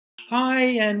Hi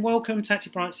and welcome to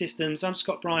Bryant Systems. I'm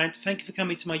Scott Bryant. Thank you for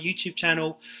coming to my YouTube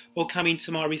channel or coming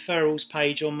to my referrals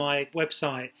page on my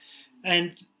website.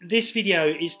 And this video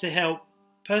is to help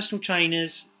personal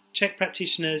trainers, CHEK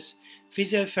practitioners,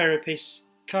 physiotherapists,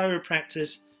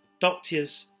 chiropractors,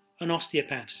 doctors and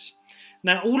osteopaths.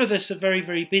 Now all of us are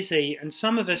very busy, and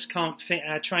some of us can't fit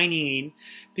our training in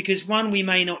because one, we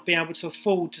may not be able to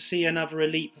afford to see another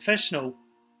elite professional.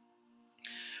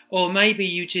 Or maybe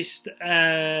you just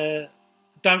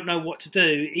don't know what to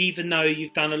do, even though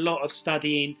you've done a lot of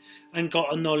studying and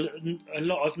got a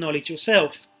lot of knowledge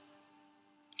yourself.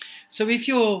 So if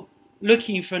you're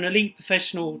looking for an elite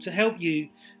professional to help you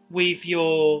with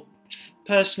your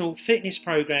personal fitness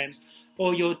program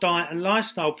or your diet and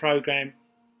lifestyle program,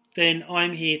 then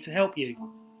I'm here to help you.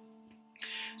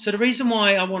 So the reason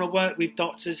why I want to work with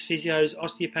doctors, physios,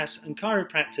 osteopaths and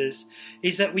chiropractors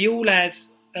is that we all have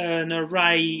an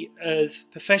array of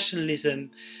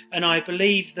professionalism, and I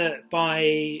believe that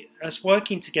by us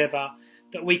working together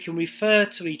that we can refer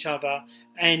to each other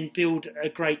and build a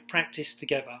great practice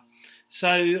together.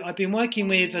 So I've been working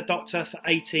with a doctor for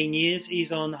 18 years.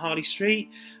 He's on Harley Street.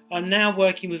 I'm now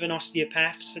working with an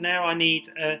osteopath, so now I need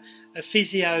a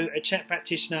physio, a CHEK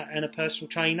practitioner and a personal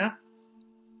trainer.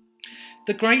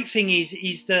 The great thing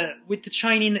is that with the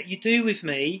training that you do with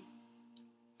me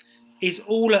is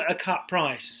all at a cut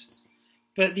price,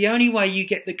 but the only way you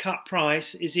get the cut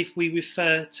price is if we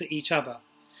refer to each other.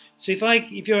 So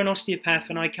if you're an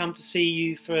osteopath and I come to see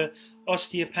you for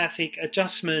osteopathic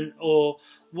adjustment or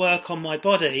work on my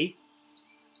body,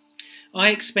 I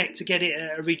expect to get it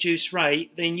at a reduced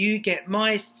rate, then you get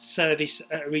my service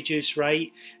at a reduced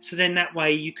rate, so then that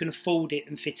way you can afford it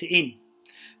and fit it in.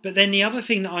 But then the other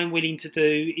thing that I'm willing to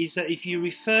do is that if you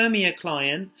refer me a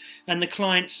client and the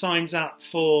client signs up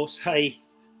for, say,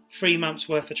 3 months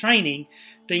worth of training,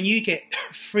 then you get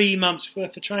 3 months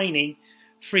worth of training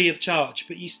free of charge.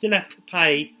 But you still have to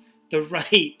pay the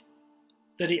rate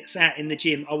that it's at in the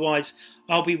gym. Otherwise,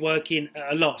 I'll be working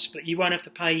at a loss. But you won't have to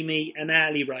pay me an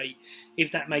hourly rate,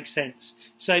 if that makes sense.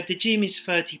 So if the gym is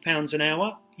 £30 an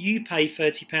hour, you pay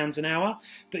 £30 an hour,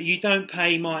 but you don't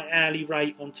pay my hourly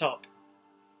rate on top.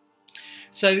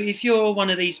 So if you're one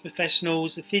of these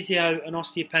professionals, a physio, an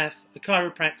osteopath, a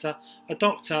chiropractor, a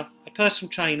doctor, a personal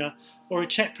trainer or a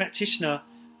CHEK practitioner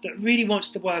that really wants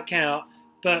to work out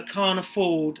but can't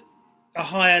afford a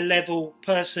higher level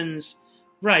person's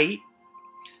rate,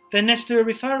 then let's do a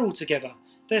referral together.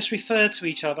 Let's refer to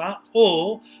each other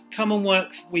or come and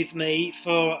work with me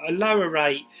for a lower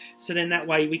rate, so then that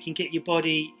way we can get your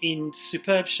body in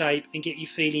superb shape and get you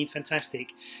feeling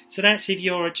fantastic. So that's if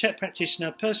you're a CHEK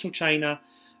practitioner, personal trainer,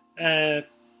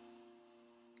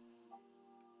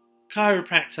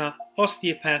 chiropractor,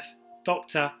 osteopath,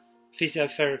 doctor,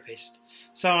 physiotherapist.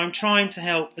 So I'm trying to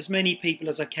help as many people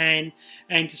as I can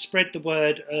and to spread the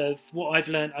word of what I've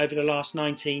learned over the last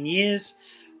 19 years.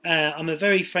 I'm a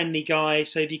very friendly guy,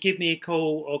 so if you give me a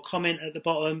call or comment at the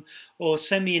bottom or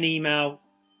send me an email,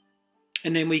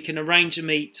 and then we can arrange a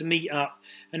meet up,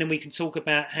 and then we can talk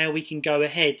about how we can go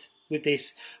ahead with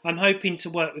this. I'm hoping to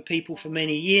work with people for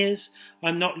many years.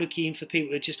 I'm not looking for people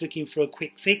who are just looking for a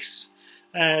quick fix.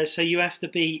 So you have to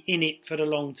be in it for the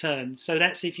long term. So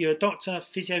that's if you're a doctor,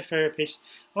 physiotherapist,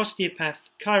 osteopath,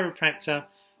 chiropractor,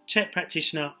 CHEK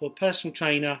practitioner or personal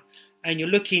trainer, and you're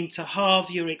looking to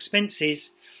halve your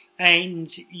expenses,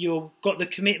 and you've got the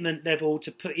commitment level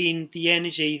to put in the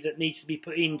energy that needs to be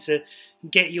put in to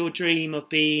get your dream of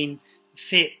being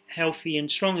fit, healthy and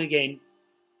strong again,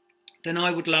 then I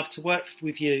would love to work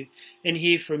with you and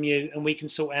hear from you, and we can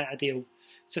sort out a deal.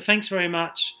 So thanks very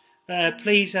much.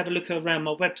 Please have a look around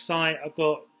my website. I've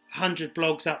got 100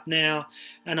 blogs up now,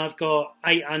 and I've got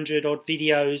 800 odd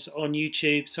videos on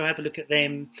YouTube, so have a look at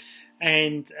them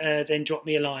and then drop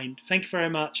me a line. Thank you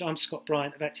very much. I'm Scott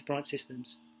Bryant of Bryant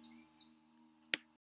Systems.